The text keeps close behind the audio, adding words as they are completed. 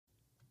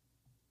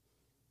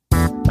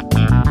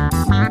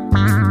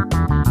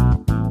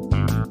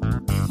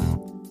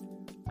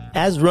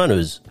As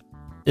runners,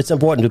 it's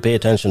important to pay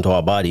attention to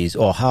our bodies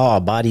or how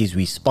our bodies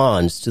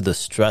responds to the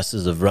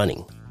stresses of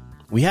running.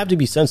 We have to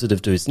be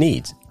sensitive to its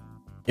needs.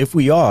 If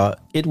we are,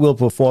 it will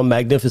perform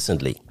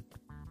magnificently.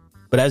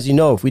 But as you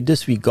know, if we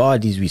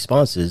disregard these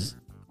responses,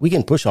 we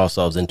can push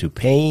ourselves into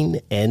pain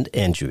and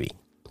injury.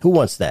 Who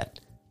wants that?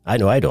 I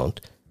know I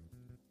don't.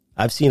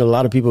 I've seen a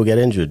lot of people get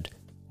injured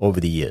over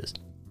the years.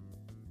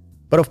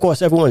 But of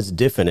course, everyone's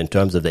different in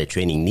terms of their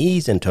training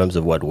needs, in terms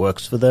of what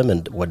works for them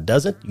and what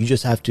doesn't. You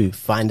just have to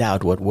find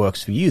out what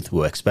works for you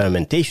through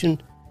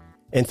experimentation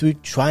and through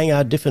trying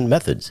out different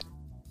methods.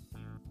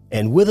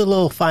 And with a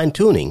little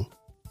fine-tuning,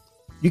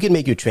 you can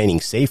make your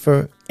training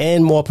safer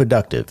and more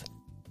productive.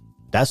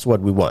 That's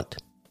what we want.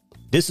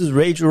 This is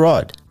Ray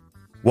Gerard.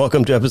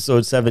 Welcome to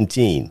episode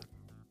 17.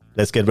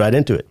 Let's get right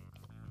into it.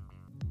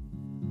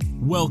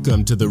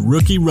 Welcome to the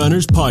Rookie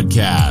Runners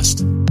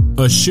Podcast,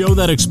 a show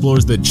that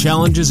explores the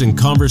challenges and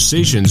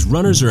conversations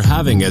runners are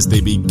having as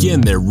they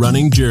begin their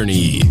running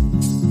journey.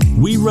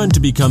 We run to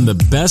become the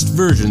best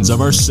versions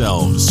of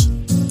ourselves.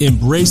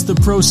 Embrace the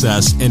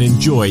process and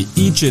enjoy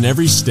each and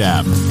every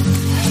step.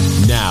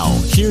 Now,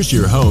 here's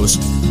your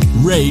host,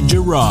 Ray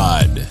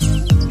Gerard.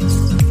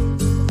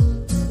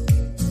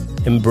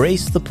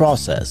 Embrace the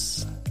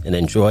process and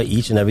enjoy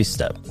each and every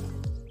step.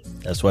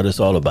 That's what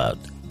it's all about.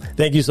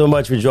 Thank you so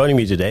much for joining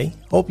me today.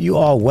 Hope you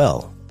are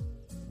well.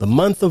 The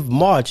month of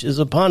March is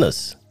upon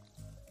us.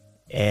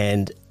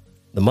 And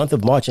the month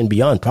of March and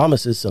beyond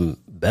promises some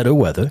better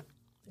weather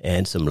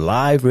and some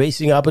live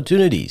racing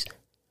opportunities.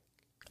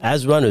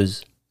 As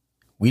runners,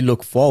 we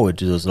look forward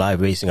to those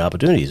live racing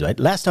opportunities, right?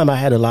 Last time I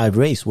had a live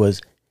race was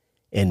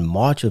in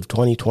March of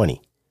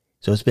 2020.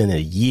 So it's been a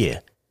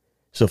year.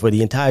 So for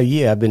the entire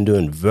year, I've been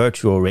doing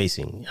virtual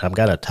racing. I'm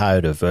kind of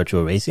tired of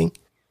virtual racing.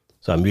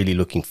 So I'm really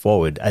looking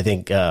forward. I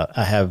think I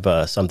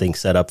have something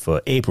set up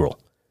for April.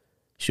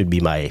 Should be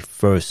my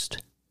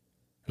first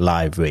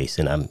live race,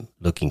 and I'm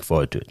looking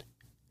forward to it.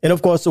 And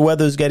of course, the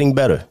weather is getting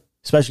better,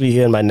 especially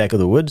here in my neck of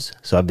the woods.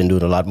 So I've been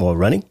doing a lot more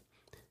running,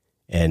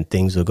 and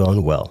things are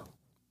going well.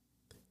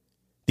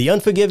 The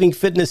Unforgiving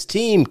Fitness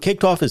team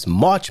kicked off its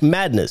March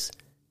Madness.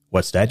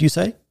 What's that, you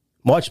say?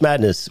 March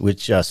Madness,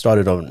 which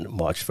started on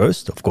March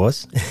 1st, of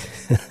course,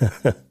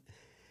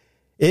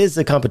 is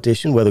a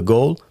competition where the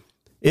goal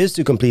is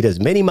to complete as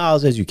many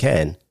miles as you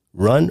can,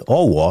 run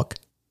or walk,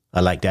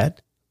 I like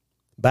that,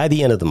 by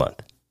the end of the month.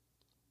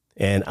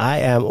 And I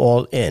am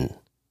all in.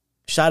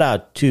 Shout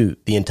out to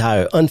the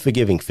entire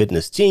Unforgiving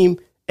Fitness team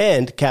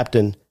and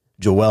Captain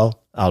Joel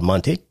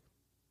Almonte.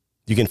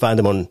 You can find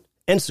them on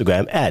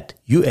Instagram at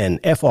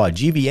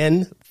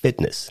UNFRGVN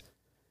Fitness.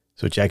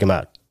 So check him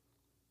out.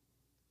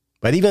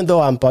 But even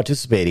though I'm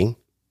participating,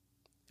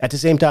 at the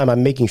same time,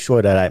 I'm making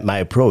sure that my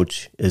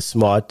approach is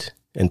smart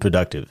and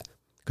productive.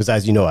 Because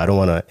as you know, I don't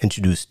want to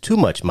introduce too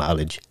much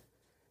mileage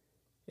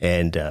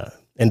and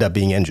end up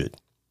being injured.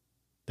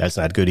 That's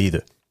not good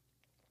either.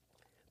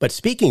 But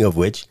speaking of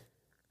which,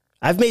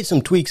 I've made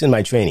some tweaks in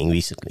my training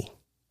recently.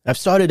 I've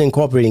started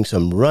incorporating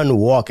some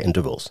run-walk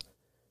intervals.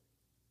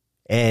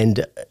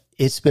 And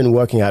it's been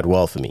working out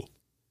well for me.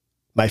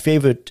 My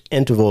favorite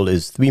interval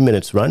is 3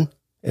 minutes run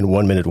and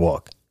 1 minute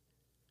walk.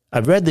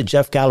 I've read the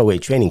Jeff Galloway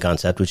training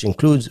concept, which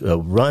includes a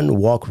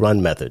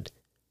run-walk-run method.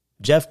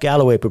 Jeff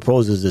Galloway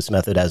proposes this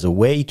method as a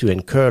way to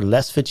incur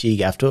less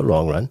fatigue after a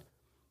long run,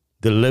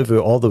 deliver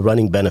all the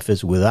running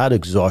benefits without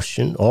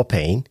exhaustion or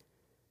pain,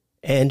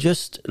 and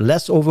just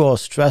less overall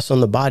stress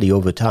on the body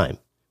over time.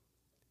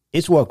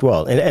 It's worked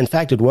well, and in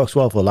fact, it works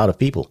well for a lot of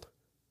people.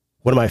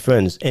 One of my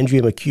friends,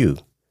 Andrea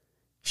McHugh,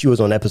 she was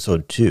on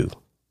episode 2,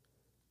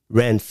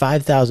 ran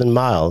 5,000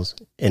 miles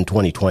in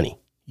 2020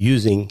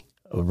 using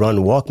a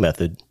run-walk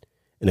method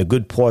in a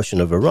good portion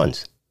of her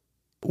runs.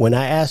 When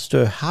I asked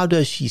her how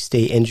does she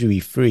stay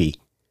injury-free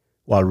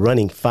while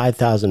running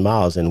 5,000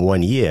 miles in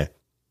 1 year,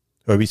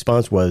 her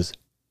response was,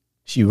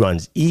 she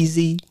runs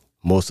easy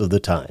most of the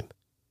time.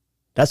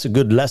 That's a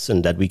good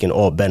lesson that we can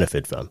all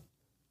benefit from.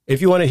 If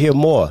you want to hear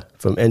more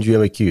from Andrea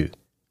McHugh,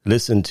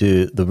 listen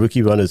to the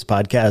Rookie Runners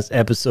Podcast,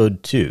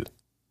 episode 2.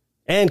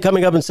 And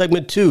coming up in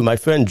segment 2, my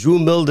friend Drew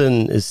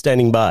Milden is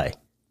standing by.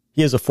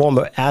 He is a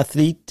former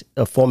athlete,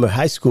 a former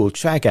high school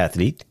track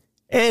athlete,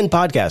 and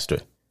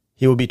podcaster.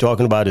 He will be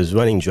talking about his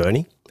running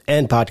journey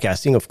and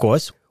podcasting, of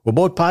course. We're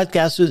both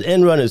podcasters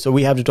and runners, so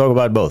we have to talk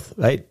about both,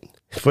 right?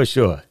 For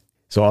sure.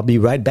 So I'll be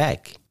right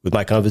back with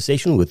my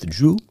conversation with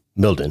Drew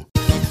Milden.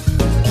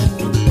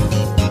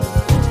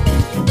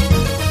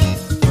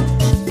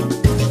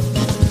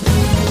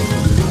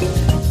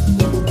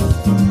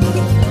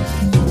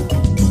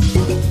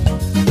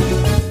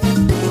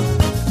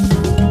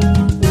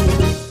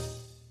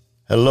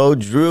 Hello,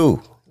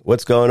 Drew.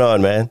 What's going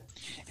on, man?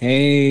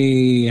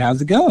 Hey,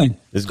 how's it going?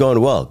 It's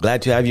going well.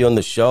 Glad to have you on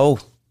the show.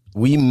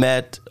 We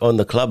met on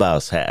the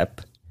Clubhouse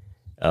app.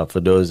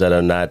 For those that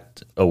are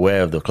not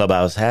aware of the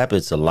Clubhouse app,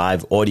 it's a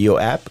live audio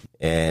app.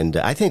 And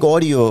I think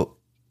audio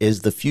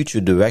is the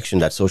future direction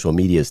that social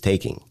media is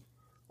taking.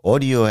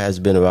 Audio has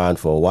been around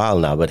for a while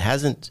now, but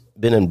hasn't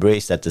been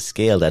embraced at the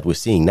scale that we're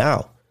seeing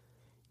now.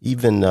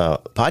 Even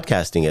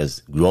podcasting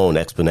has grown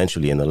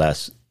exponentially in the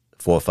last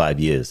 4 or 5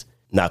 years.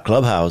 Now,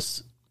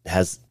 Clubhouse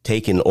has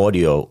taken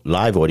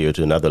live audio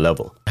to another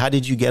level. How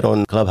did you get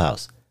on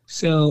Clubhouse?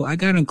 So I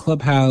got on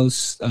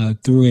Clubhouse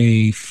through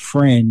a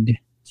friend.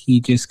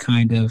 He just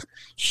kind of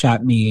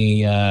shot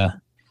me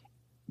a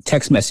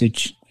text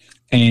message,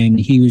 and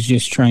he was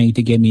just trying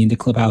to get me into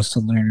Clubhouse to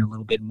learn a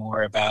little bit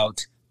more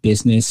about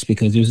business,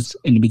 because there's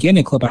in the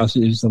beginning of Clubhouse,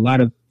 there's a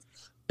lot of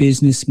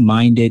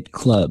business-minded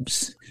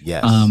clubs.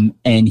 Yes.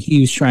 And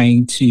he was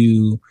trying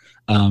to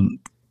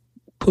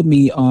put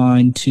me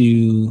on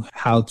to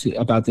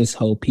about this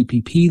whole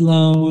PPP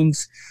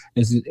loans.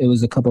 It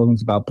was a couple of them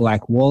about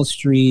Black Wall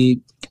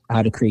Street,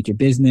 how to create your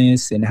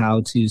business and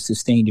how to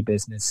sustain your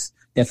business.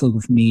 Definitely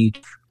with me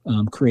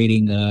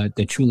creating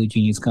the Truly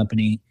Genius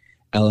Company,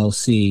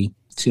 LLC,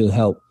 to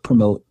help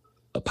promote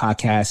a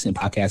podcast and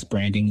podcast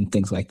branding and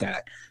things like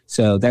that.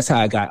 So that's how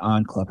I got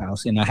on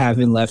Clubhouse, and I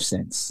haven't left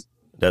since.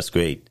 That's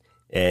great.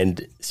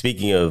 And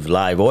speaking of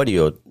live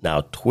audio,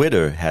 now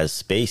Twitter has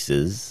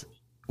Spaces,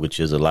 which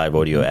is a live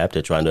audio app.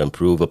 They're trying to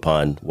improve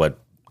upon what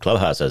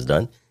Clubhouse has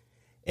done.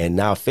 And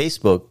now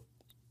Facebook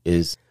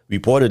is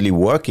reportedly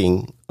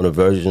working on a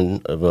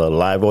version of a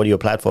live audio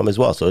platform as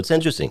well. So it's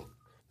interesting.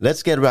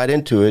 Let's get right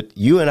into it.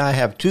 You and I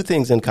have two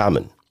things in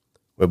common.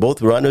 We're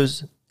both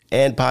runners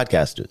and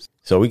podcasters.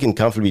 So we can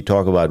comfortably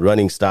talk about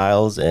running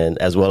styles and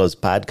as well as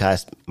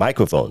podcast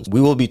microphones. We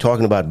will be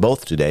talking about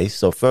both today.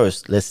 So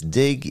first, let's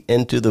dig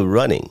into the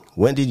running.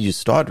 When did you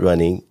start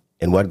running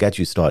and what got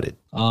you started?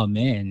 Oh,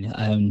 man.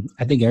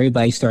 I think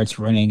everybody starts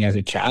running as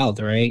a child,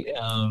 right?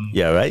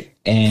 Yeah, right?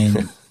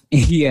 And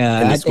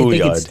yeah, In the I think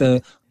schoolyard.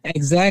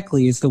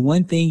 it's the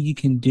one thing you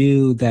can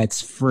do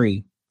that's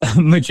free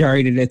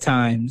majority of the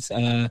times.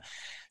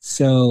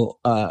 So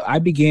I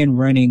began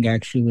running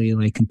actually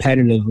like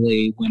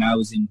competitively when I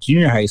was in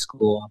junior high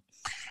school.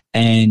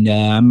 And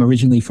I'm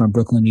originally from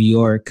Brooklyn, New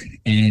York.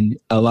 And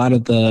a lot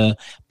of the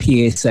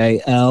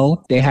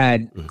PSAL, they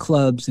had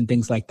clubs and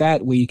things like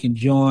that where you can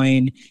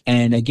join.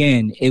 And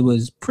again, it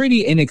was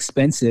pretty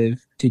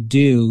inexpensive to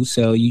do.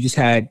 So you just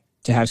had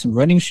to have some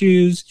running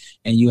shoes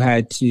and you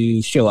had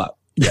to show up.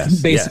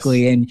 Yes,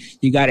 basically. yes. And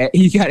you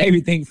got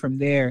everything from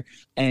there.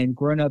 And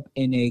growing up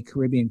in a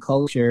Caribbean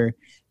culture,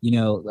 you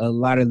know, a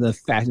lot of the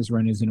fastest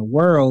runners in the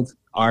world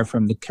are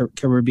from the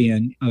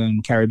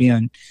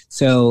Caribbean.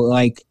 So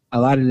like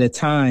a lot of the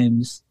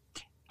times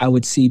I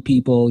would see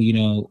people, you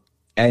know,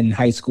 in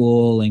high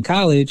school and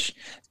college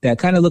that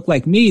kind of looked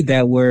like me,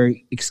 that were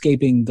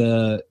escaping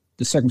the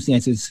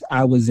circumstances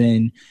I was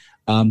in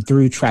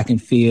through track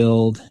and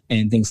field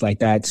and things like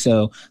that.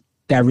 So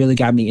that really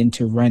got me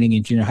into running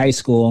in junior high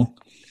school.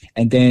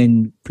 And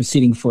then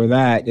proceeding for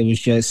that, it was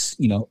just,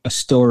 you know, a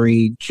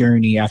story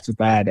journey after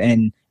that.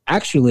 And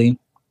actually,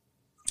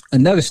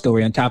 another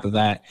story on top of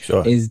that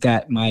is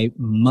that my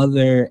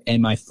mother and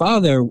my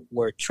father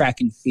were track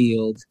and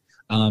field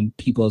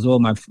people as well.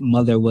 My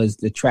mother was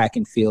the track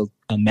and field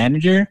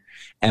manager,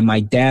 and my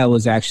dad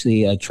was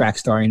actually a track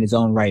star in his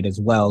own right as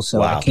well.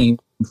 So I came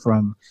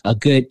from a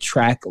good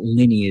track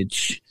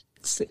lineage,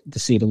 to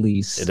say the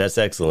least. That's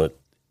excellent.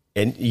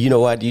 And you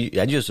know what?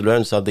 I just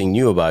learned something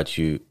new about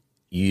you.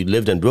 You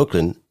lived in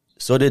Brooklyn.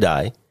 So did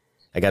I.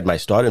 I got my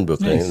start in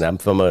Brooklyn, and I'm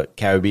from a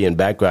Caribbean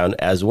background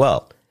as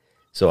well.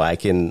 So I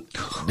can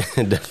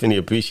definitely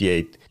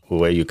appreciate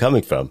where you're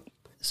coming from.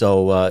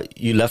 So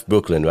you left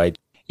Brooklyn, right?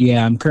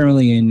 Yeah, I'm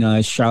currently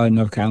in Charlotte,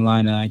 North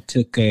Carolina. I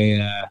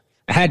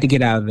had to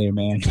get out of there,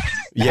 man.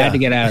 I had to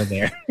get out of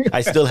there.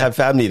 I still have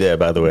family there,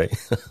 by the way.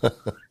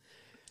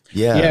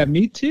 Yeah,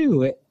 me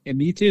too.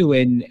 Me too.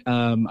 And,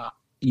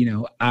 you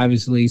know,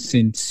 obviously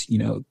since, you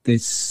know,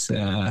 this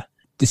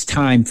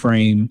time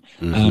frame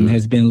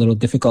has been a little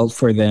difficult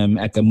for them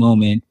at the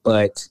moment,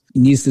 but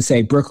needs to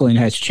say Brooklyn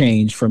has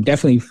changed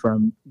definitely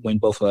from when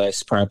both of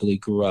us probably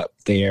grew up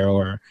there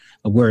or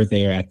were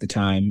there at the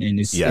time. And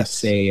it's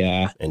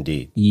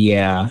indeed.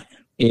 Yeah,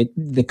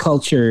 the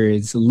culture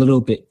is a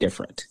little bit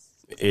different.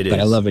 It is. But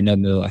I love it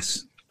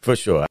nonetheless. For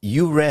sure.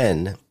 You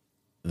ran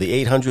the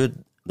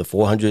 800, the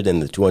 400,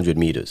 and the 200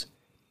 meters.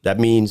 That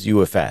means you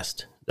were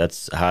fast.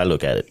 That's how I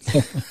look at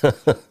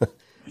it.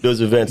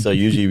 Those events are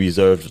usually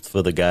reserved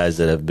for the guys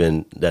that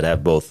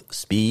have both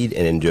speed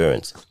and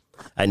endurance.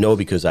 I know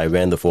because I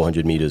ran the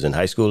 400 meters in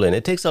high school, and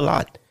it takes a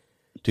lot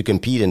to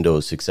compete in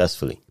those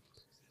successfully.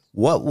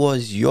 What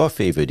was your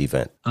favorite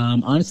event?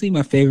 Honestly,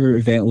 my favorite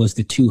event was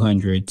the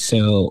 200.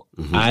 So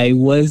I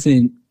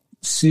wasn't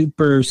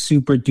super,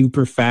 super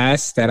duper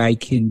fast that I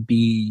can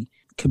be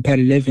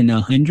competitive in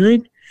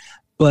 100,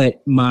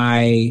 but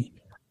my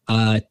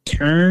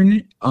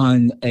turn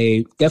on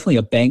definitely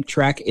a bank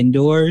track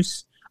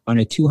indoors on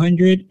a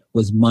 200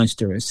 was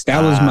monstrous.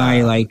 That was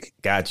my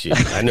Got you.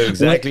 I know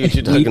exactly what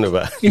you're talking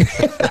about.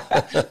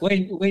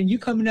 when you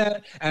coming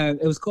out,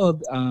 it was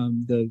called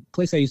the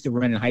place I used to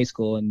run in high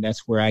school, and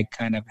that's where I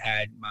kind of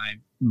had my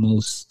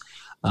most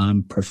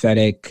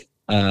prophetic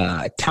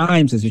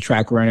times as a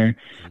track runner.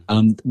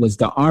 Was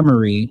the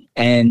Armory,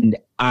 and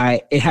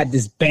it had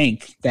this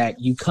bank that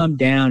you come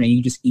down and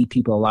you just eat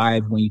people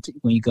alive when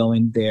you go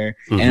in there.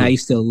 Mm-hmm. And I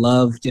used to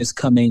love just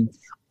coming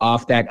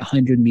off that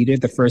 100 meter,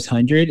 the first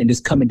 100, and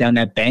just coming down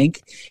that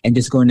bank and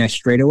just going that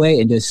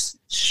straightaway and just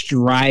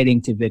striding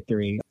to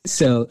victory.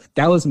 So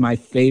that was my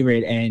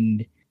favorite.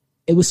 And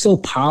it was so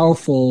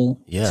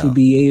powerful to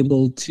be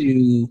able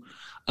to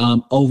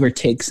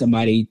overtake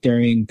somebody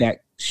during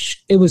that.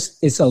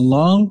 It's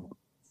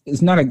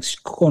not a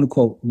quote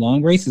unquote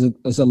long race.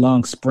 It's a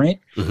long sprint,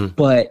 mm-hmm.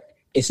 but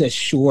it's a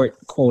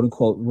short quote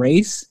unquote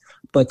race.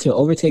 But to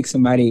overtake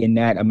somebody in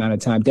that amount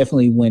of time,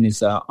 definitely when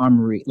it's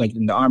armory, like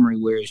in the armory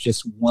where it's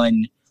just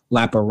one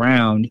lap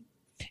around,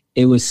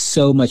 it was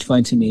so much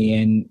fun to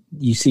me. And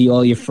you see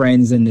all your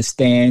friends in the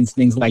stands,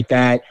 things like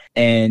that.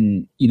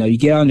 And, you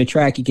get on the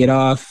track, you get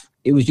off.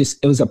 It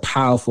was a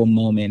powerful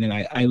moment. And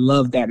I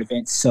love that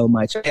event so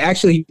much.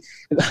 Actually,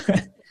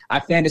 I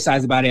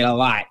fantasize about it a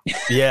lot.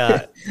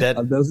 Yeah.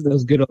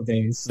 those good old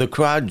days. The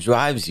crowd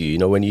drives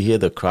you, when you hear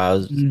the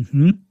crowd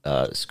mm-hmm.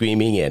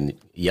 Screaming and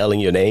yelling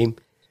your name.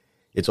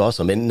 It's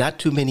awesome. And not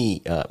too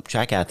many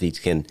track athletes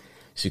can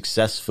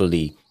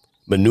successfully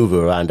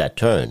maneuver around that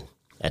turn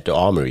at the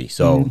armory.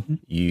 So mm-hmm.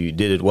 you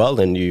did it well,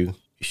 and you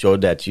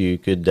showed that you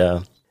could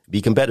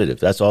be competitive.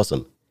 That's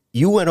awesome.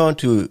 You went on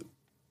to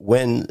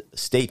win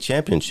state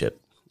championship,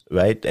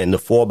 right? And the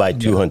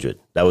 4x200,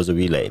 that was a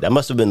relay. That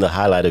must have been the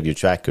highlight of your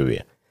track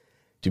career.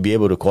 To be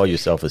able to call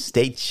yourself a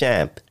state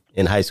champ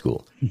in high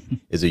school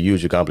is a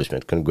huge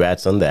accomplishment.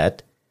 Congrats on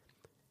that.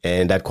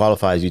 And that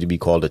qualifies you to be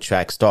called a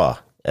track star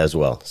as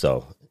well.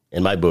 So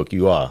in my book,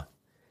 you are.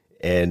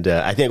 And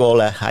I think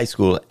all high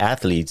school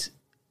athletes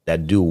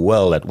that do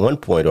well at one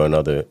point or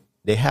another,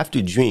 they have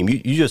to dream. You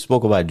just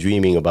spoke about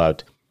dreaming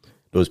about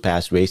those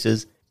past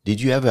races.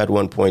 Did you ever at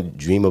one point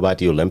dream about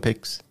the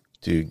Olympics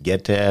to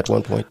get there at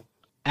one point?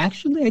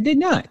 Actually, I did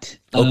not.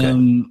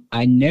 Okay.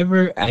 I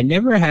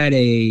never had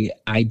a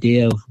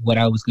idea of what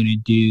I was going to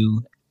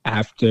do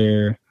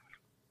after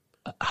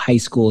high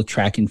school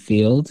track and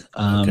field.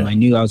 Okay. I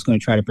knew I was going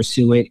to try to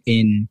pursue it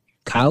in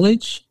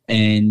college,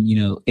 and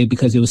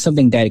because it was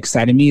something that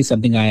excited me,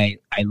 something I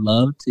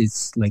loved.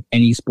 It's like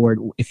any sport,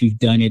 if you've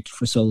done it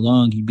for so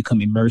long, you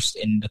become immersed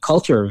in the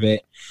culture of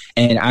it.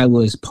 And I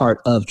was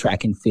part of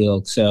track and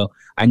field, so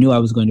I knew I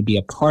was going to be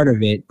a part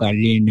of it, but I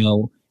didn't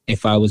know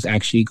if I was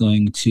actually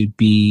going to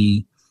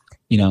be,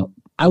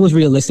 I was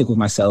realistic with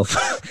myself.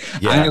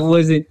 Yeah.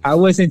 I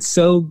wasn't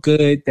so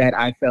good that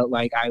I felt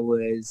like I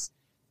was,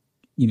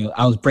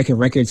 I was breaking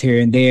records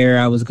here and there.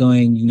 I was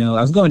going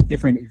to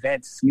different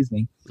events,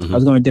 Mm-hmm. I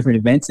was going to different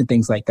events and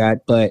things like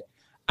that, but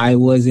I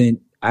was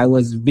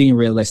being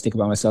realistic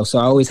about myself. So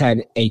I always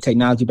had a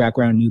technology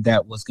background, knew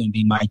that was going to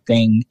be my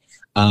thing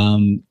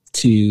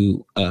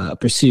to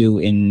pursue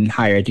in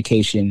higher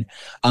education.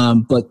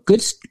 But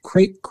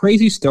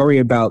crazy story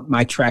about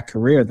my track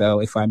career,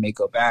 though, if I may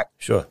go back.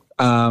 Sure.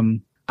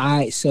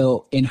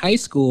 So in high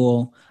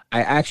school,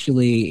 I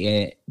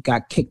actually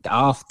got kicked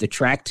off the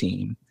track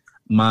team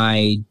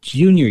my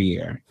junior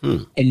year.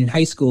 And in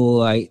high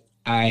school, I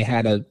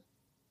had a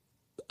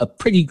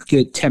pretty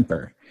good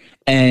temper.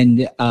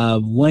 And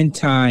one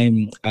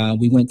time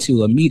we went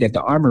to a meet at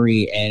the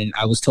Armory, and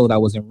I was told I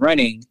wasn't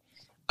running,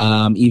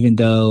 even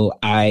though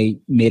I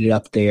made it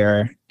up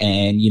there.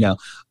 And,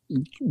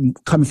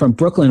 coming from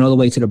Brooklyn all the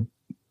way to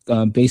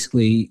the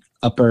basically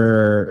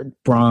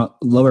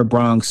lower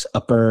Bronx,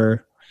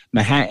 upper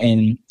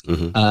Manhattan,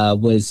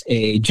 mm-hmm. Was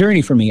a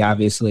journey for me,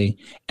 obviously.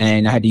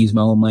 And I had to use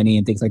my own money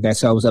and things like that.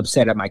 So I was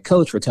upset at my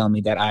coach for telling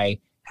me that I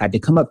had to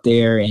come up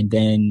there, and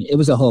then it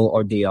was a whole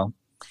ordeal.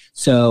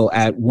 So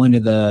at one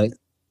of the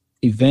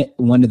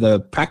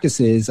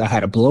practices, I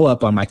had a blow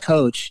up on my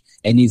coach,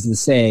 and needless to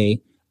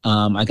say,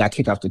 I got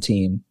kicked off the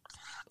team.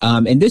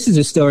 And this is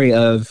a story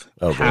of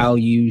how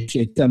you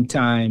should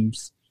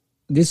sometimes.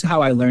 This is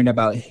how I learned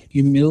about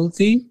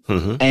humility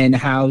mm-hmm. and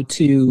how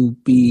to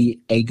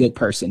be a good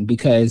person,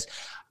 because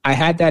I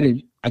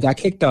got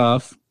kicked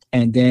off,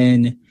 and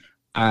then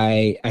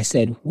I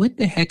said, what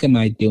the heck am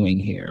I doing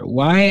here?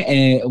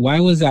 Why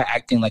was I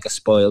acting like a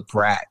spoiled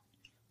brat?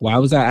 Why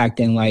was I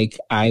acting like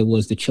I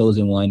was the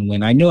chosen one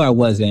when I knew I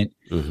wasn't?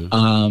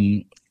 Mm-hmm.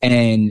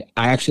 And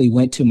I actually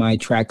went to my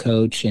track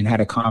coach and had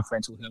a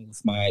conference with him,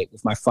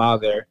 with my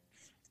father,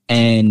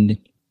 and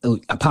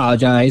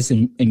apologized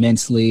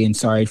immensely and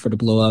sorry for the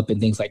blow up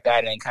and things like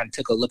that. And kind of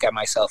took a look at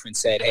myself and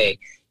said, hey,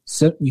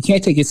 so you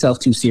can't take yourself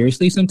too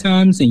seriously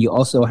sometimes. And you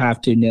also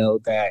have to know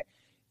that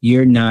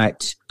you're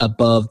not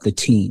above the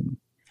team.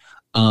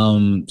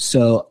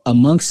 So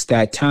amongst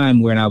that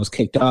time when I was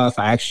kicked off,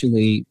 I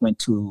actually went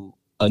to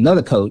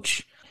another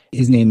coach.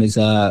 His name is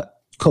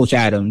Coach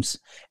Adams.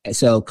 And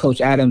so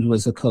Coach Adams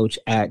was a coach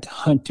at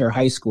Hunter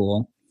High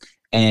School,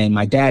 and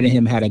my dad and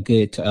him had a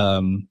good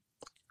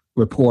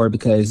rapport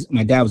because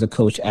my dad was a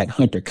coach at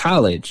Hunter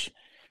College.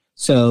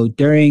 So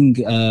during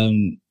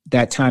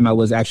that time, I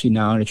was actually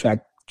not on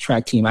the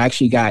track team. I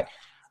actually got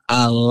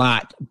a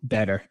lot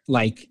better,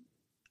 like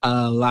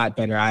a lot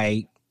better.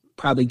 I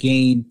probably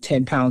gained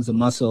 10 pounds of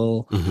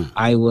muscle. Mm-hmm.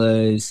 I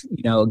was,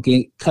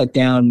 cut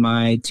down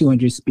my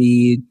 200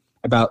 speed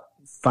about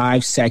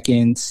 5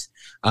 seconds.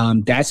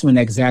 That's when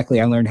exactly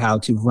I learned how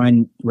to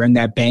run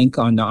that bank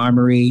on the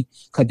Armory,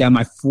 cut down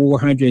my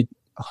 400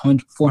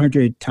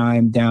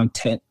 time down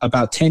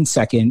about 10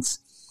 seconds,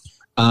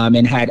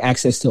 and had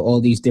access to all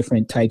these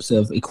different types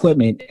of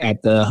equipment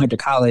at the Hunter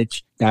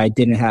College that I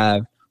didn't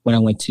have when I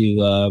went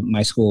to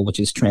my school, which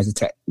was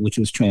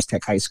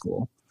Trans-Tech High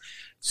School.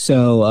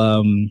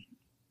 So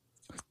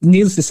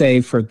needless to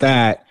say, for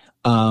that,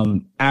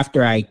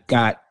 after I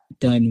got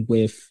done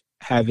with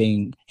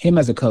having him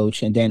as a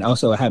coach, and then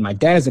also I had my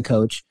dad as a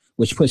coach,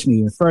 which pushed me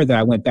even further,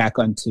 I went back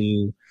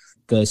onto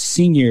the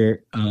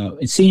senior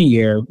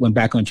year, went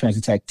back on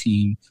Trans-Tech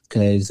team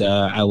because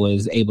I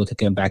was able to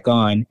come back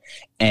on,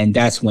 and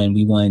that's when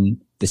we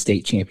won the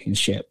state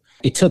championship.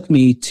 It took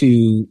me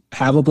to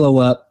have a blow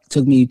up,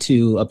 took me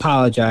to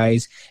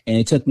apologize, and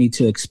it took me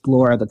to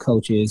explore other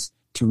coaches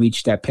to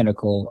reach that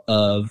pinnacle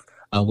of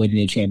winning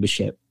a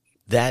championship.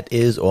 That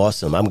is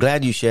awesome. I'm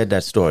glad you shared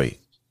that story,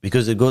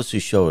 because it goes to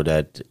show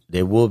that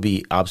there will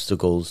be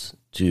obstacles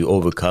to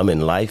overcome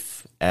in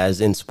life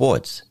as in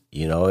sports,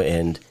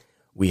 and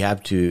we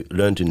have to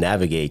learn to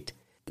navigate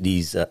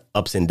these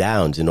ups and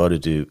downs in order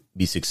to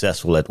be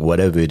successful at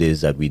whatever it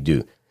is that we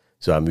do.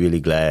 So I'm really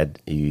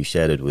glad you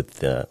shared it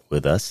with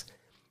us.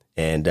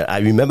 And I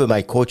remember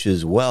my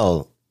coaches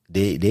well.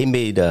 They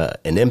made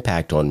an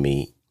impact on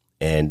me,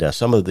 and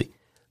some of the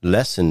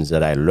lessons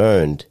that I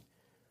learned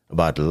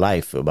about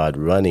life, about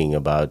running,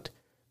 about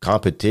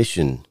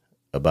competition,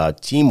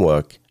 about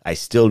teamwork, I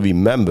still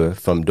remember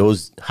from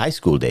those high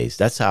school days.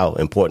 That's how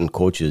important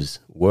coaches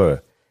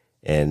were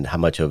and how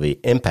much of an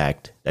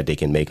impact that they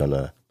can make on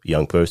a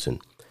young person.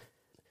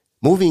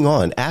 Moving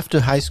on,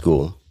 after high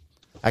school,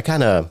 I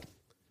kind of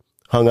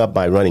hung up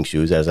my running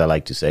shoes, as I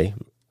like to say,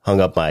 hung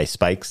up my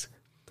spikes,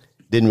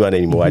 didn't run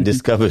anymore. I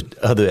discovered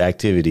other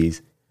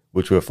activities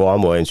which were far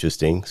more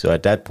interesting. So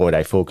at that point,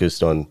 I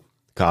focused on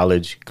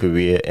college,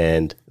 career,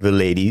 and the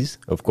ladies,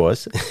 of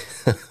course.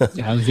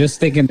 I was just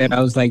thinking that. I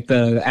was like,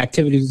 the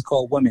activity is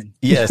called women.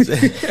 Yes,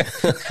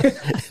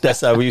 that's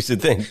how we used to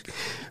think.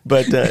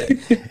 But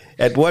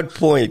at what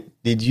point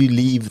did you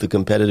leave the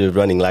competitive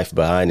running life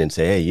behind and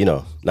say, hey,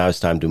 now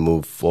it's time to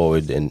move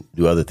forward and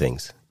do other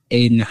things?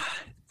 In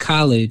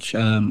college,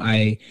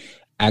 I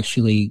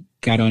actually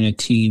got on a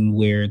team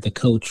where the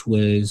coach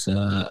was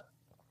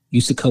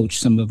used to coach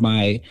some of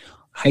my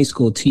high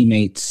school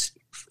teammates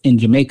in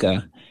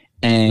Jamaica.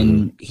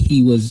 And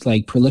he was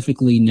like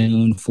prolifically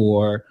known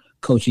for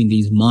coaching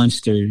these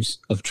monsters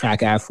of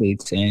track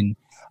athletes. And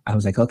I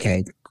was like,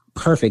 okay,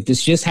 perfect.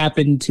 This just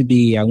happened to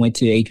be, I went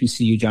to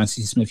HBCU, John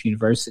C. Smith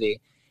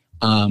University,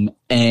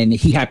 and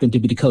he happened to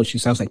be the coach.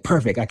 So I was like,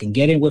 perfect. I can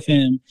get in with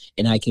him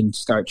and I can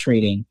start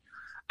training.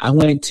 I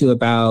went to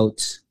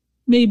about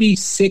maybe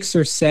 6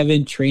 or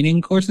 7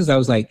 training courses. I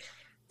was like,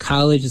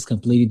 college is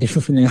completely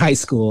different from high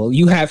school.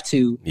 You have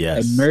to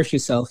immerse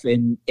yourself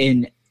in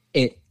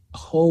it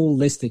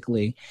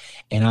holistically.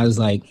 And I was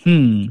like,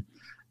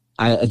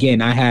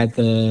 I had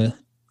the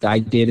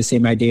idea, the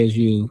same idea as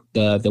you,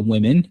 the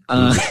women,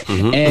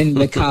 and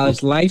the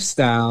college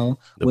lifestyle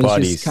was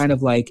parties. Just kind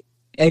of like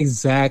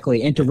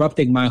exactly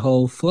interrupting my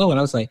whole flow. And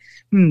I was like,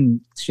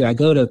 should I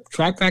go to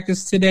track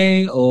practice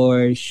today,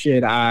 or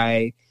should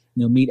I,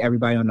 meet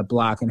everybody on the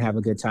block and have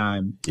a good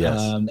time? Yes.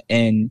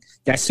 And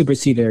that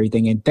superseded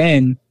everything. And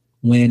then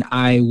when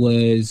I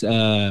was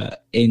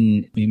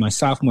in my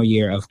sophomore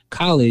year of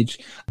college,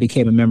 I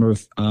became a member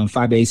of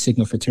Phi Beta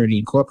Sigma Fraternity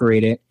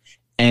Incorporated,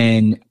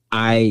 and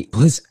I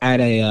was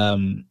at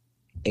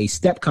a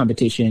step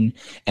competition.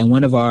 And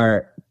one of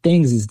our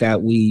things is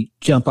that we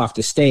jump off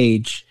the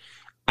stage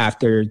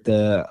after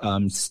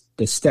the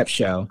step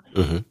show,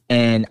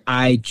 and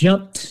I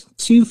jumped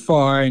too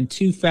far and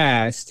too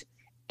fast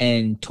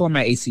and tore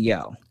my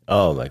ACL.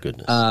 Oh my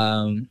goodness.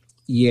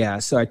 Yeah,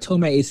 so I tore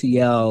my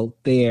ACL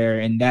there,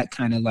 and that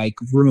kind of like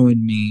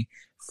ruined me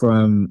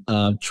from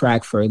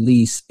track for at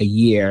least a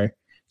year.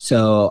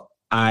 So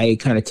I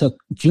kind of took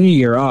junior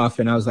year off,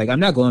 and I was like, I'm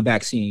not going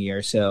back senior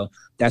year. So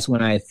that's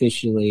when I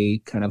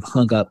officially kind of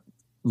hung up,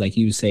 like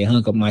you would say,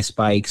 hung up my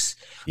spikes.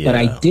 Yeah. But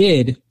I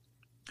did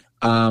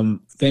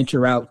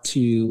venture out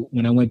to,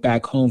 when I went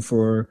back home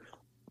for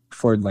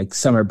like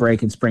summer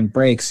break and spring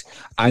breaks,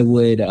 I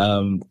would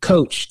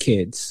coach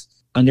kids,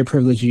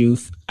 underprivileged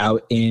youth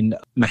out in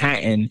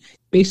Manhattan.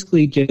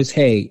 Basically just,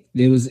 hey,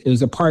 it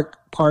was a park,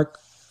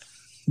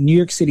 New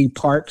York City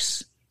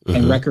Parks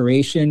and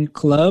Recreation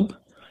Club.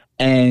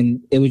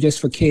 And it was just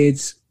for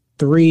kids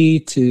 3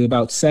 to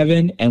about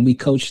 7. And we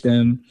coached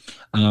them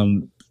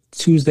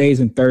Tuesdays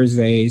and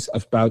Thursdays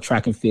about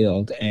track and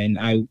field. And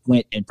I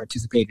went and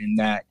participated in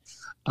that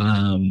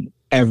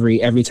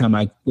every time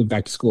I went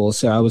back to school.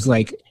 So I was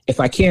like, if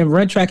I can't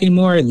run track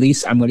anymore, at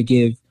least I'm going to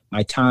give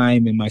my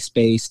time and my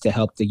space to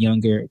help the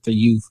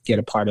youth get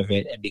a part of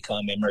it and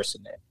become immersed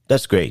in it.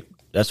 That's great.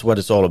 That's what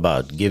it's all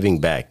about, giving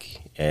back.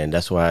 And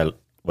that's what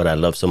I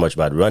love so much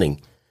about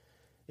running,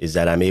 is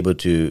that I'm able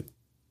to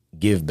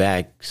give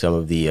back some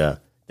of the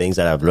things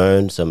that I've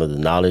learned, some of the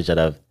knowledge that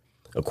I've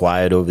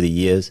acquired over the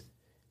years.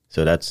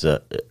 So that's, I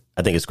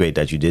think it's great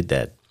that you did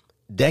that.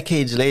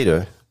 Decades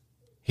later,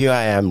 here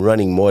I am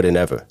running more than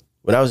ever.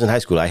 When I was in high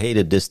school, I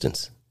hated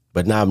distance,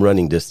 but now I'm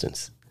running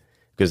distance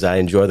because I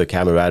enjoy the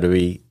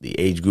camaraderie, the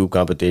age group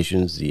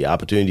competitions, the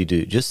opportunity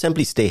to just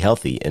simply stay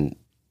healthy and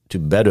to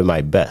better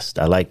my best.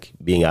 I like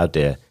being out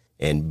there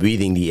and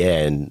breathing the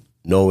air and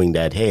knowing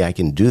that, hey, I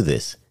can do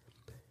this.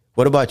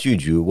 What about you,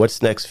 Drew?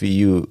 What's next for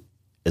you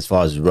as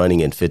far as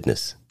running and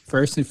fitness?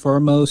 First and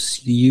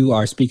foremost, you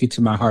are speaking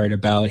to my heart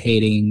about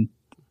hating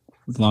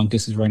long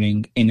distance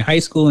running in high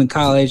school and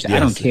college. Yes. I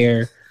don't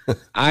care.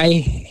 I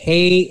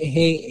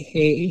hated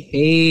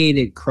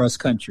cross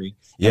country.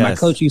 And my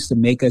coach used to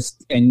make us,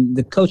 and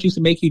the coach used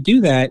to make you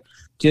do that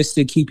just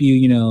to keep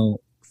you,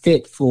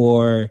 fit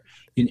for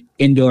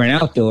indoor and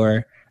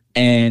outdoor.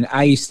 And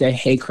I used to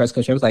hate cross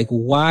country. I was like,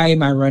 why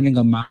am I running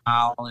a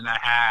mile and a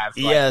half?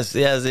 Like, yes,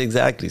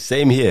 exactly.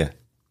 Same here.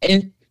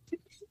 And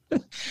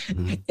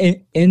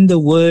in the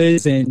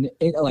woods, and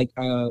we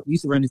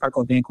used to run this park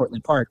called Van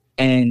Cortlandt Park,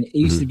 and it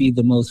used to be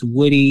the most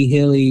woody,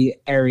 hilly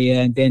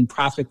area. And then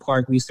Prospect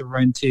Park we used to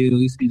run to, it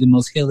used to be the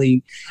most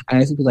hilly. And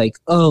I used to be like,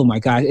 oh my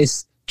God,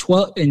 it's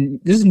 12, and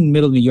this is in the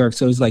middle of New York,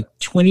 so it's like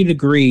 20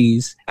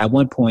 degrees at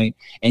one point,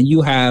 and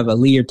you have a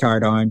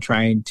leotard on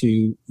trying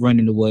to run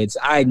in the woods.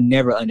 I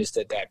never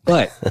understood that,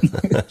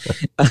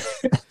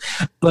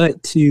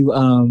 but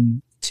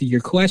to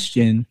your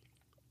question.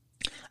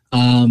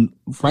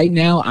 Right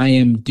now I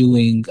am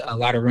doing a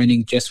lot of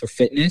running just for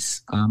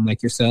fitness,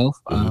 like yourself.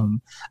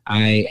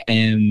 I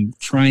am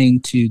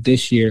trying to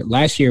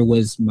last year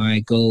was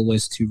my goal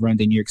was to run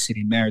the New York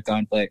City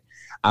Marathon, but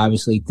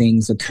obviously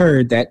things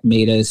occurred that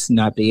made us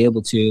not be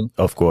able to.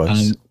 Of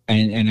course.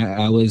 And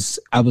I was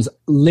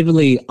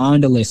literally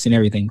on the list and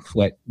everything,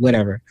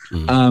 whatever.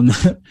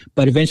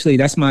 But eventually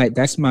that's my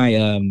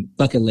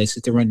bucket list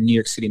is to run the New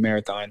York City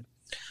Marathon.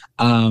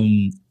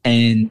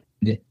 And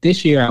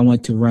this year I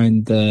went to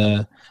run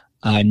the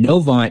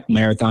Novant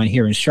Marathon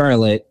here in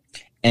Charlotte,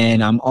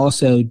 and I'm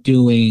also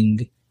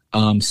doing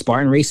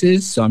Spartan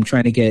races. So I'm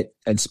trying to get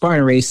a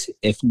Spartan race,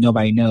 if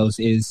nobody knows,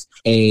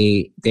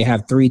 they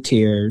have 3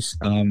 tiers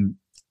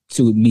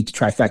to meet the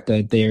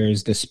trifecta.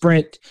 There's the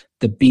sprint,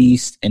 the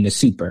beast, and the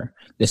super.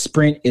 The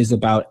sprint is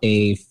about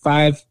a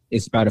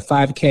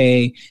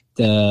 5K.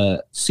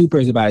 The super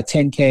is about a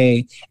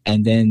 10K,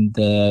 and then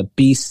the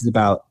beast is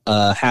about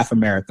half a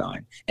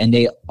marathon. And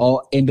they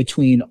all, in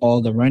between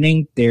all the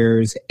running,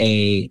 there's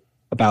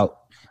about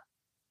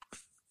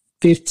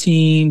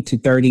 15 to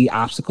 30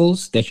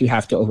 obstacles that you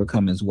have to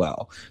overcome as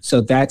well.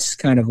 So that's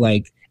kind of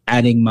like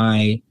adding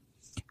my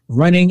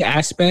running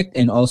aspect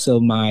and also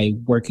my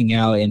working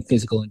out and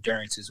physical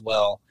endurance as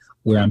well,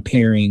 where I'm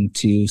pairing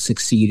to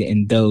succeed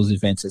in those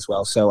events as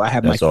well. So I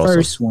have my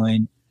first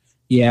one.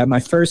 Yeah, my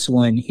first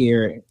one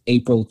here,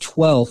 April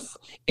 12th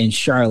in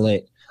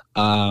Charlotte,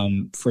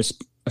 for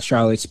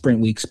Charlotte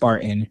Sprint Week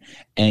Spartan,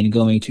 and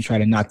going to try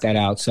to knock that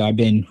out. So I've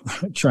been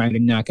trying to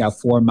knock out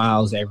 4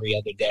 miles every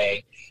other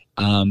day,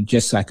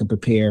 just so I can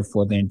prepare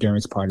for the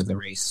endurance part of the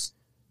race.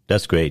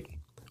 That's great.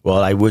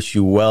 Well, I wish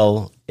you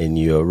well in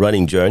your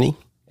running journey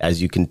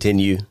as you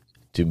continue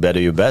to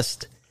better your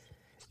best.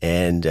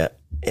 And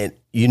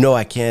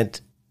I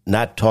can't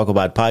not talk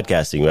about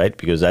podcasting, right?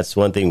 Because that's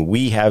one thing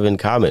we have in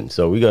common.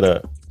 So we're going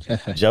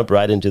to jump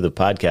right into the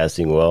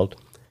podcasting world.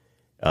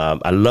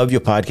 I love your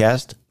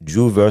podcast,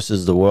 Drew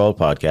versus the World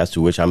podcast,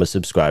 to which I'm a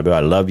subscriber. I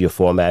love your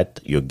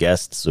format. Your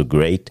guests are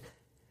great.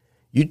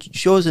 You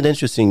chose an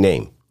interesting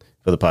name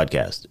for the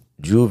podcast,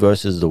 Drew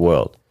versus the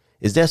World.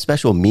 Is there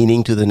special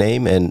meaning to the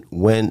name? And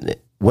when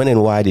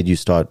and why did you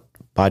start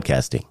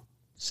podcasting?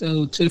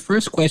 So to the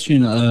first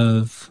question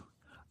of,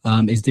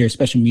 is there a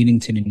special meaning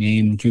to the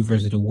name Drew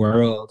versus the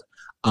World?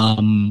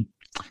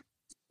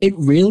 It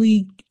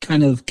really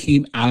kind of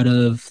came out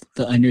of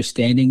the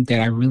understanding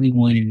that I really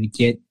wanted to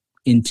get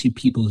into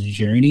people's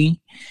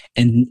journey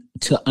and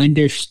to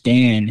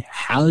understand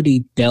how they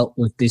dealt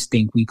with this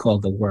thing we call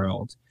the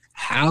world.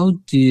 How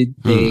did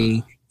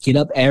they get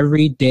up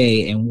every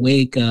day and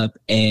wake up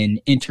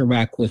and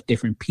interact with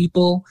different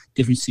people,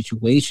 different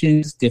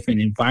situations,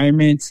 different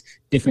environments,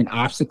 different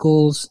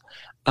obstacles,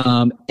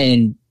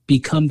 and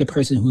become the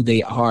person who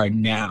they are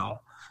now.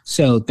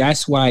 So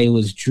that's why it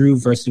was Drew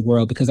versus the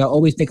World, because I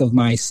always think of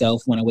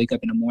myself when I wake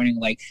up in the morning,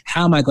 like,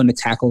 how am I going to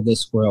tackle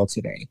this world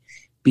today?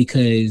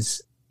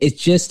 Because it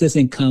just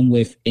doesn't come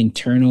with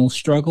internal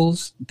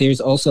struggles. There's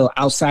also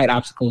outside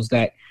obstacles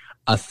that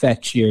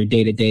affect your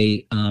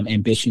day-to-day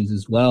ambitions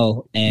as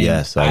well. And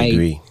yes, I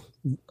agree.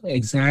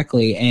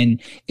 Exactly.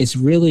 And it's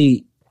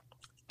really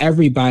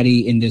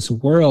everybody in this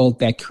world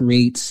that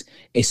creates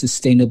a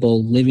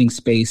sustainable living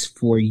space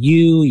for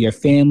you, your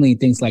family,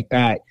 things like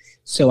that.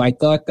 So I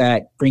thought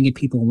that bringing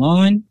people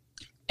on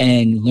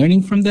and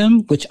learning from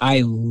them, which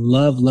I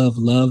love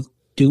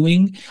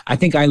doing. I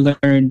think I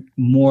learned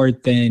more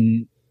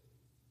than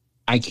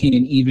I can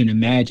even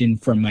imagine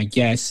from my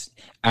guests.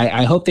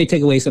 I hope they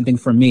take away something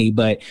from me,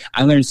 but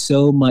I learned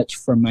so much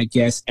from my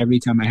guests every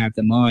time I have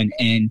them on.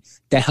 And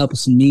that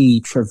helps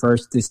me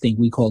traverse this thing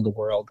we call the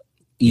world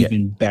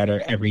even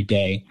better every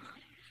day.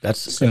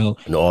 That's an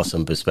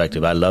awesome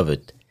perspective. I love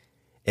it.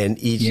 And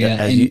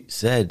you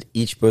said,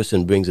 each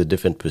person brings a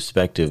different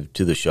perspective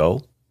to the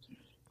show.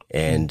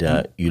 And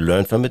you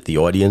learn from it. The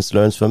audience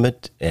learns from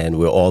it. And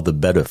we're all the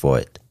better for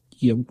it.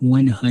 Yeah,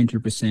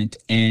 100%.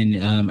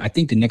 And I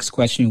think the next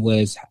question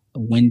was,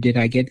 when did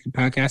I get into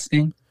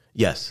podcasting?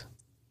 Yes.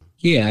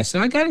 Yeah. So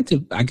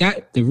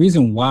the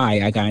reason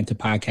why I got into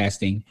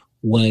podcasting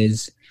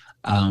was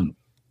I'm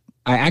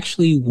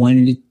actually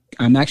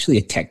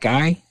a tech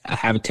guy. I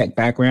have a tech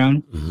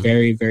background,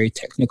 very, very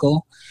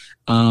technical.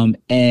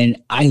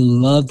 And I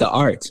love the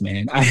arts,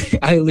 man.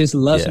 I just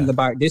love something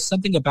about, there's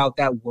something about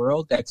that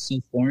world that's so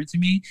foreign to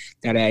me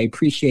that I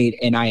appreciate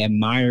and I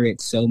admire it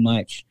so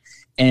much.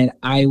 And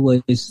I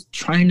was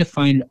trying to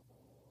find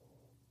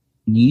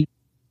niche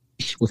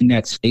within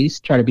that space,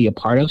 try to be a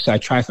part of. So I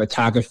tried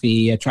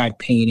photography, I tried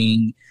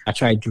painting, I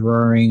tried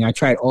drawing, I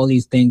tried all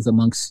these things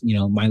amongst,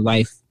 my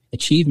life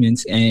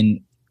achievements.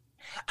 And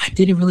I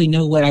didn't really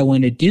know what I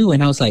wanted to do.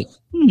 And I was like,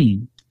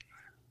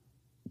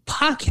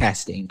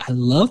 podcasting. I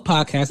love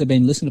podcasts. I've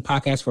been listening to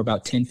podcasts for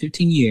about 10,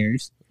 15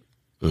 years.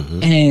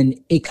 And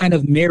it kind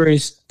of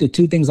mirrors the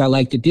two things I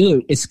like to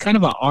do. It's kind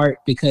of an art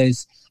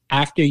because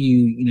after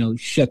you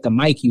shut the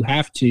mic, you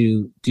have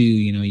to do,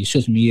 your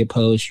social media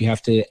posts, you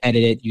have to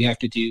edit it, you have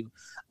to do,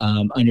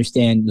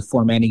 understand the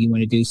formatting you want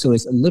to do. So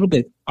it's a little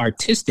bit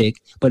artistic,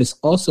 but it's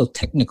also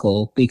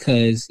technical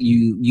because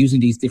you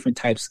using these different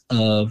types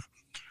of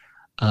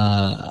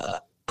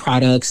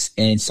products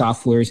and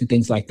softwares and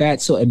things like that.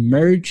 So it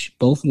merged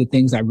both of the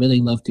things I really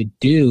love to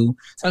do.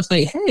 So I was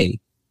like, hey,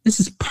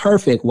 this is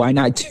perfect. Why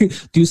not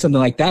do something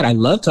like that? I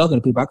love talking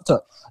to people. I could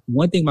talk.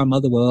 One thing my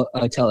mother will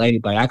tell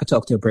anybody, I could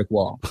talk to a brick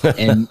wall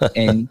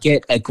and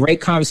get a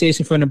great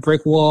conversation from the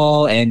brick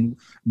wall, and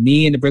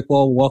me and the brick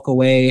wall walk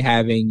away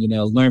having,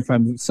 learn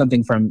from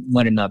something from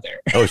one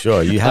another. Oh,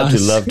 sure. You have to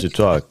love to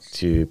talk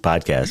to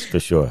podcasts for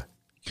sure.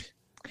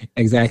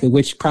 Exactly,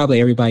 which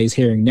probably everybody's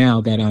hearing now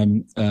that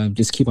I'm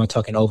just keep on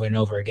talking over and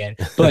over again.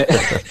 But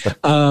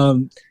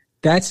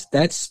that's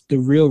the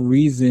real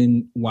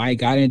reason why I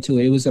got into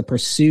it. It was a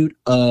pursuit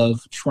of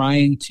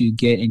trying to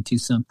get into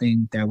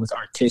something that was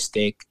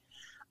artistic,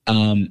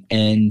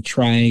 and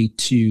try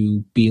to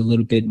be a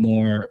little bit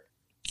more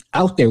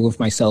out there with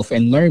myself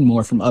and learn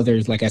more from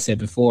others, like I said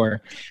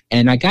before.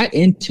 And I got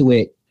into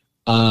it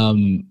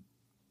around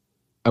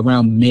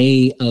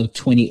May of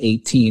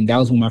 2018. That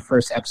was when my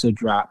first episode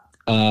dropped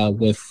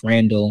with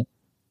Randall,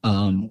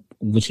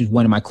 which is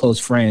one of my close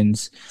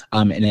friends,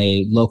 and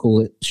a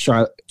local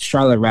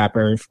Charlotte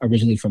rapper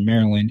originally from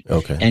Maryland.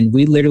 Okay. And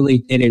we literally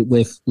did it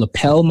with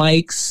lapel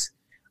mics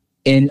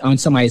on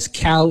somebody's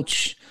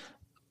couch,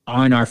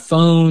 on our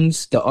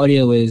phones. The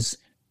audio is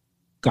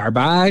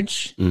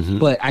garbage,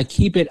 but I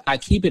keep it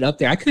up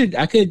there. I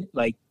could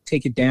like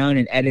take it down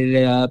and edit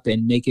it up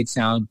and make it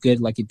sound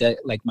good like it does,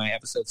 like my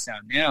episodes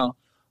sound now.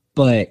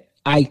 But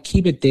I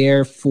keep it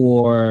there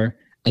for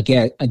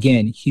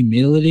again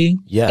humility,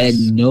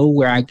 and know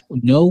where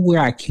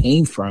I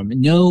came from,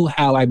 know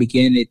how I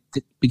began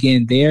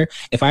there.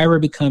 If I ever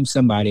become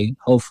somebody,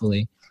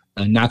 hopefully,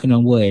 knocking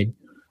on wood,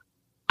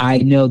 I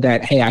know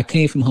that, hey, I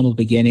came from humble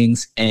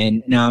beginnings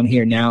and now I'm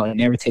here now, and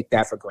never take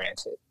that for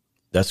granted.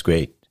 That's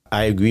great.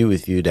 I agree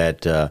with you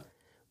that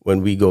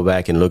when we go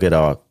back and look at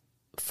our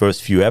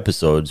first few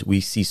episodes,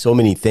 we see so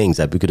many things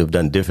that we could have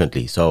done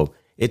differently. So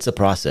it's a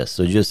process.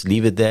 So just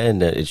leave it there,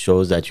 and it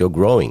shows that you're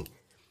growing.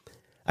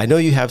 I know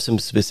you have some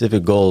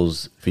specific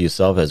goals for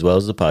yourself as well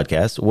as the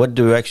podcast. What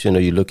direction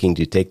are you looking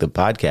to take the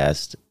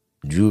podcast,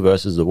 Drew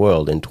versus the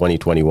World, in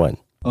 2021?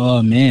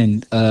 Oh,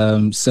 man.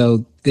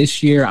 So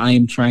this year I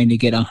am trying to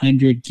get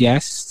 100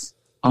 guests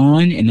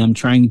on, and I'm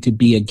trying to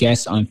be a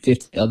guest on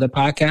 50 other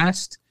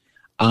podcasts.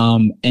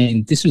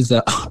 And this was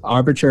an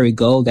arbitrary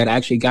goal that I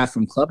actually got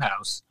from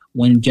Clubhouse.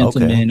 One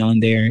gentleman on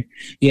there,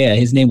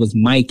 his name was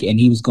Mike, and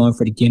he was going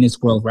for the Guinness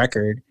World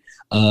Record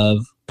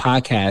of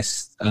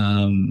podcast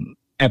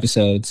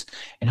episodes.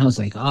 And I was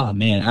like, oh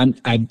man,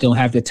 I don't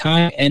have the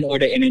time and or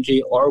the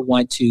energy or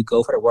want to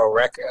go for the world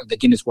record, the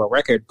Guinness World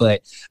Record,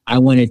 but I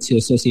wanted to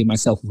associate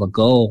myself with a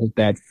goal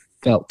that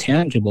felt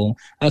tangible.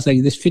 I was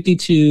like, there's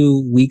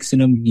 52 weeks in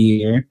a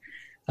year,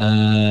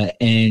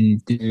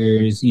 and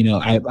there's,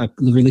 I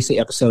release an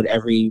episode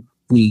every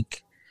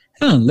week.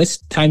 Let's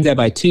times that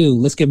by 2.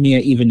 Let's give me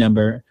an even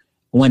number.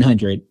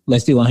 100.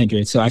 Let's do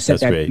 100. So I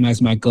set that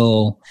as my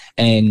goal,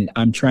 and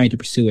I'm trying to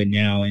pursue it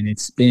now. And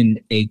it's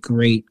been a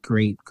great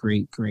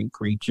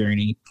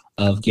journey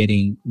of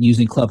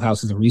using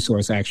Clubhouse as a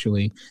resource,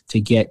 actually,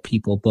 to get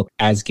people booked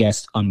as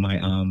guests on my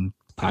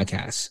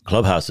podcast.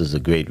 Clubhouse is a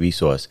great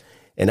resource.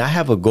 And I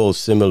have a goal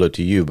similar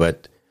to you,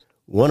 but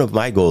one of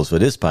my goals for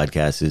this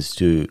podcast is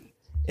to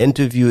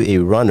interview a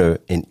runner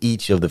in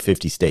each of the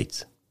 50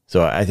 states.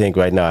 So I think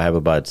right now I have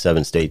about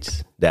 7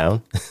 states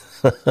down.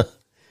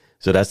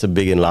 So that's a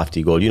big and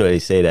lofty goal. They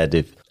say that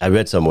if I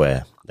read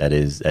somewhere that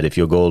if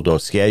your goal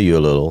don't scare you a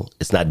little,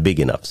 it's not big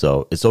enough.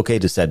 So it's okay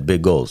to set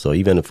big goals. So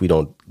even if we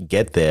don't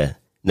get there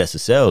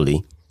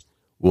necessarily,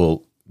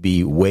 we'll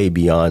be way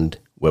beyond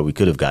where we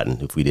could have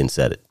gotten if we didn't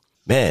set it.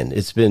 Man,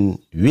 it's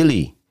been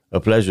really a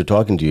pleasure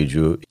talking to you,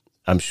 Drew.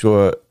 I'm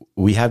sure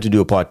we have to do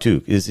a part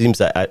 2. It seems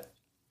that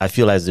I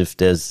feel as if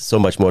there's so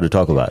much more to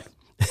talk about,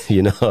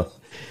 you know,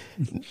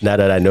 now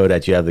that I know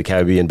that you have the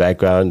Caribbean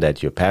background,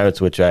 that your parents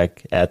were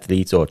track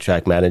athletes or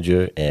track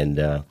manager,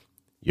 and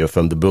you're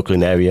from the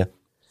Brooklyn area.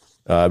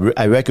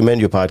 I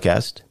recommend your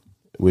podcast,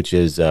 which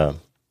is on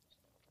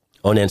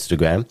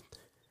Instagram.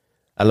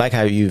 I like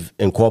how you've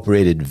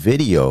incorporated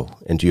video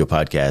into your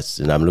podcasts,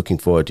 and I'm looking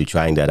forward to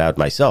trying that out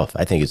myself.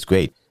 I think it's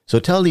great. So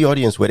tell the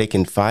audience where they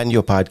can find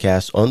your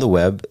podcast on the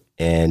web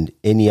and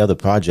any other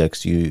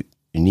projects you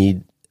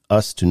need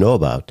us to know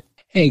about.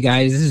 Hey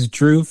guys, this is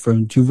Drew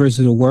from Drew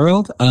vs. the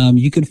World.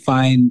 You can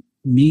find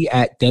me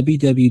at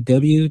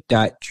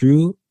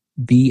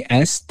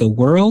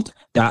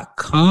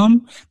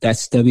www.drewvstheworld.com.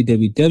 That's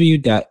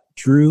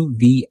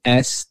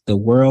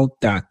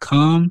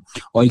www.drewvstheworld.com.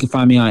 Or you can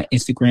find me on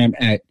Instagram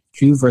at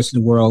Drew vs.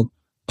 the World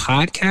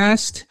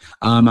Podcast.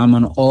 I'm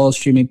on all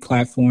streaming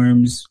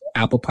platforms: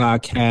 Apple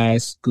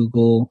Podcasts,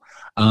 Google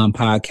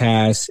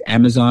Podcasts,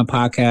 Amazon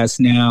Podcasts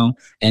now,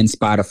 and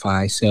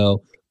Spotify.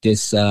 So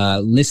just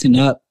listen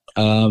up.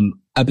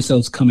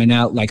 Episodes coming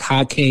out like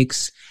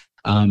hotcakes.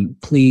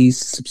 Please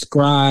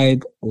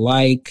subscribe,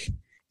 like,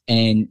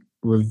 and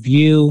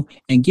review,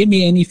 and give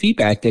me any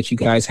feedback that you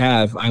guys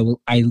have. I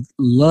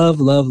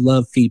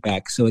love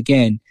feedback. So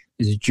again,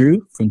 this is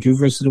Drew from Drew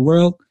vs. the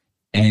World,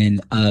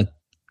 and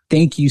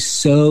thank you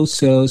so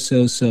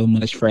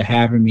much for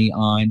having me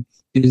on.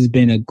 This has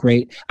been a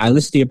great. I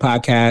listen to your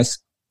podcast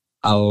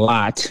a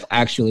lot,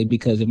 actually,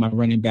 because of my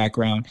running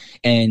background,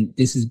 and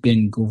this has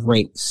been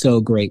great. So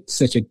great.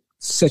 Such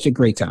a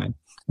great time.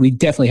 We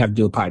definitely have to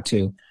do a part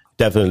 2.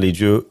 Definitely,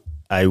 Drew.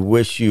 I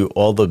wish you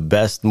all the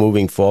best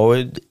moving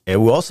forward.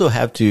 And we'll also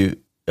have to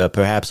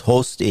perhaps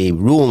host a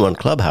room on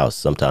Clubhouse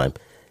sometime.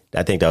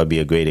 I think that would be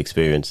a great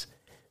experience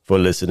for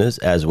listeners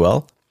as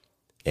well.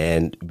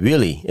 And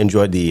really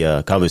enjoyed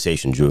the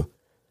conversation, Drew.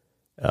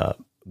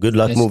 Good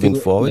luck moving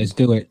forward. Let's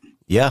do it.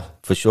 Yeah,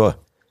 for sure.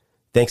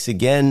 Thanks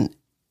again.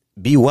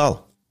 Be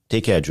well.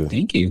 Take care, Drew.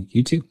 Thank you.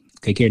 You too.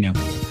 Take care now.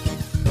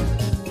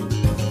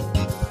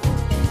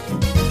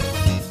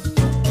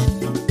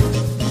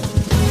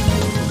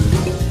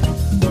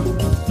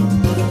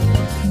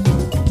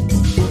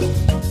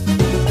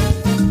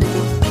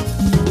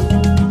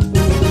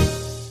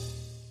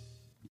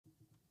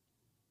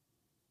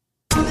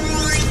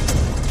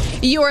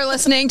 You are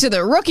listening to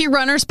the Rookie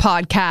Runners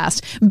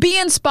Podcast. Be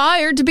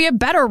inspired to be a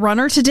better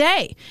runner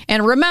today.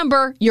 And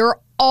remember, you're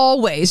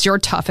always your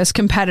toughest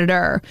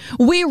competitor.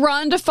 We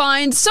run to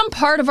find some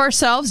part of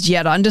ourselves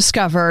yet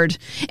undiscovered.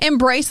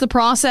 Embrace the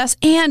process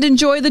and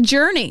enjoy the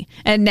journey.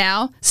 And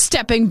now,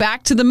 stepping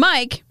back to the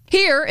mic,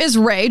 here is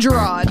Ray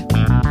Gerard.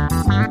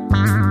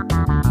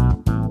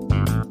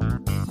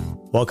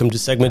 Welcome to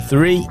segment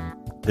 3.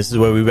 This is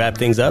where we wrap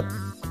things up.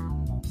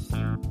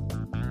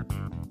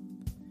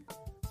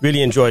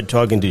 Really enjoyed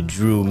talking to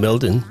Drew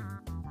Milton.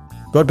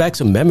 Brought back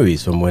some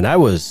memories from when I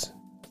was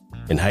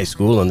in high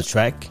school on the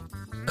track,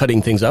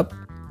 cutting things up,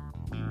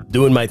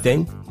 doing my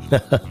thing.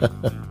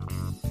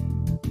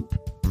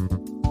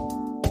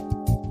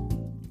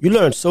 You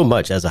learn so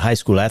much as a high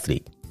school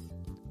athlete.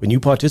 When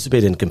you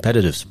participate in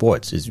competitive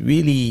sports, it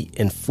really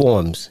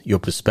informs your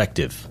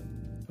perspective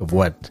of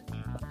what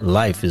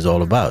life is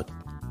all about.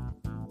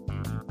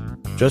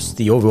 Just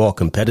the overall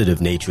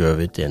competitive nature of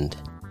it and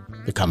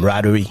the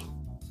camaraderie.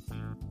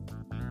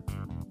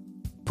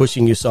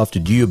 Pushing yourself to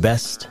do your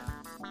best.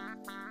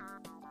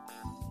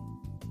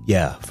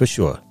 Yeah, for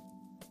sure.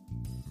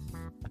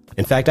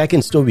 In fact, I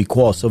can still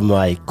recall some of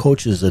my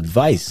coach's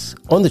advice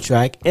on the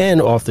track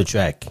and off the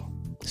track.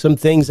 Some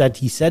things that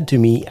he said to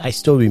me, I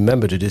still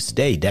remember to this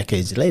day,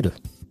 decades later.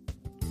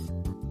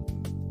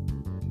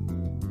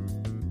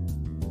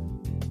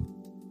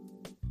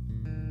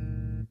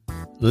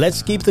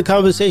 Let's keep the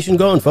conversation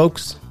going,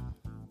 folks.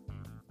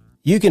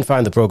 You can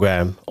find the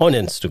program on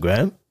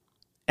Instagram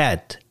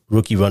at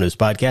Rookie Runners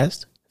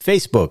Podcast,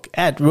 Facebook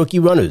at Rookie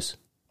Runners,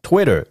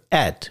 Twitter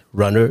at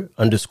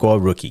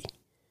runner_rookie.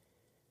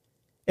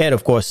 And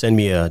of course, send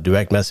me a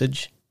direct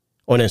message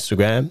on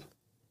Instagram. You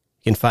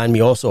can find me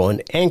also on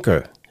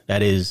Anchor.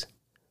 That is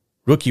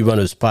Rookie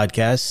Runners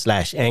Podcast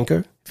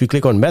 /Anchor. If you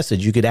click on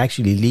message, you could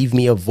actually leave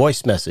me a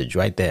voice message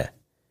right there.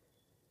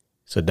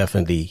 So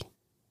definitely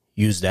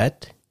use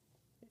that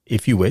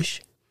if you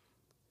wish.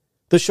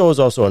 The show is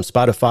also on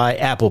Spotify,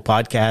 Apple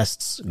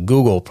Podcasts,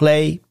 Google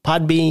Play,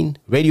 Podbean,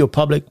 Radio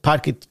Public,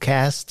 Pocket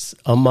Casts,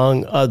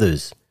 among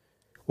others.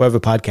 Wherever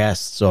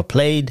podcasts are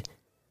played,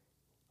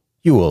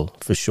 you will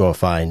for sure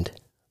find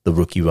the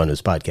Rookie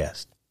Runners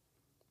Podcast.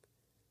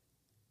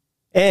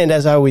 And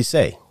as I always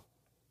say,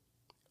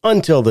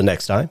 until the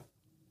next time,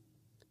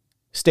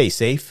 stay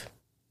safe,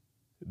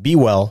 be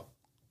well,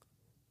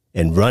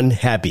 and run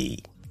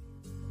happy.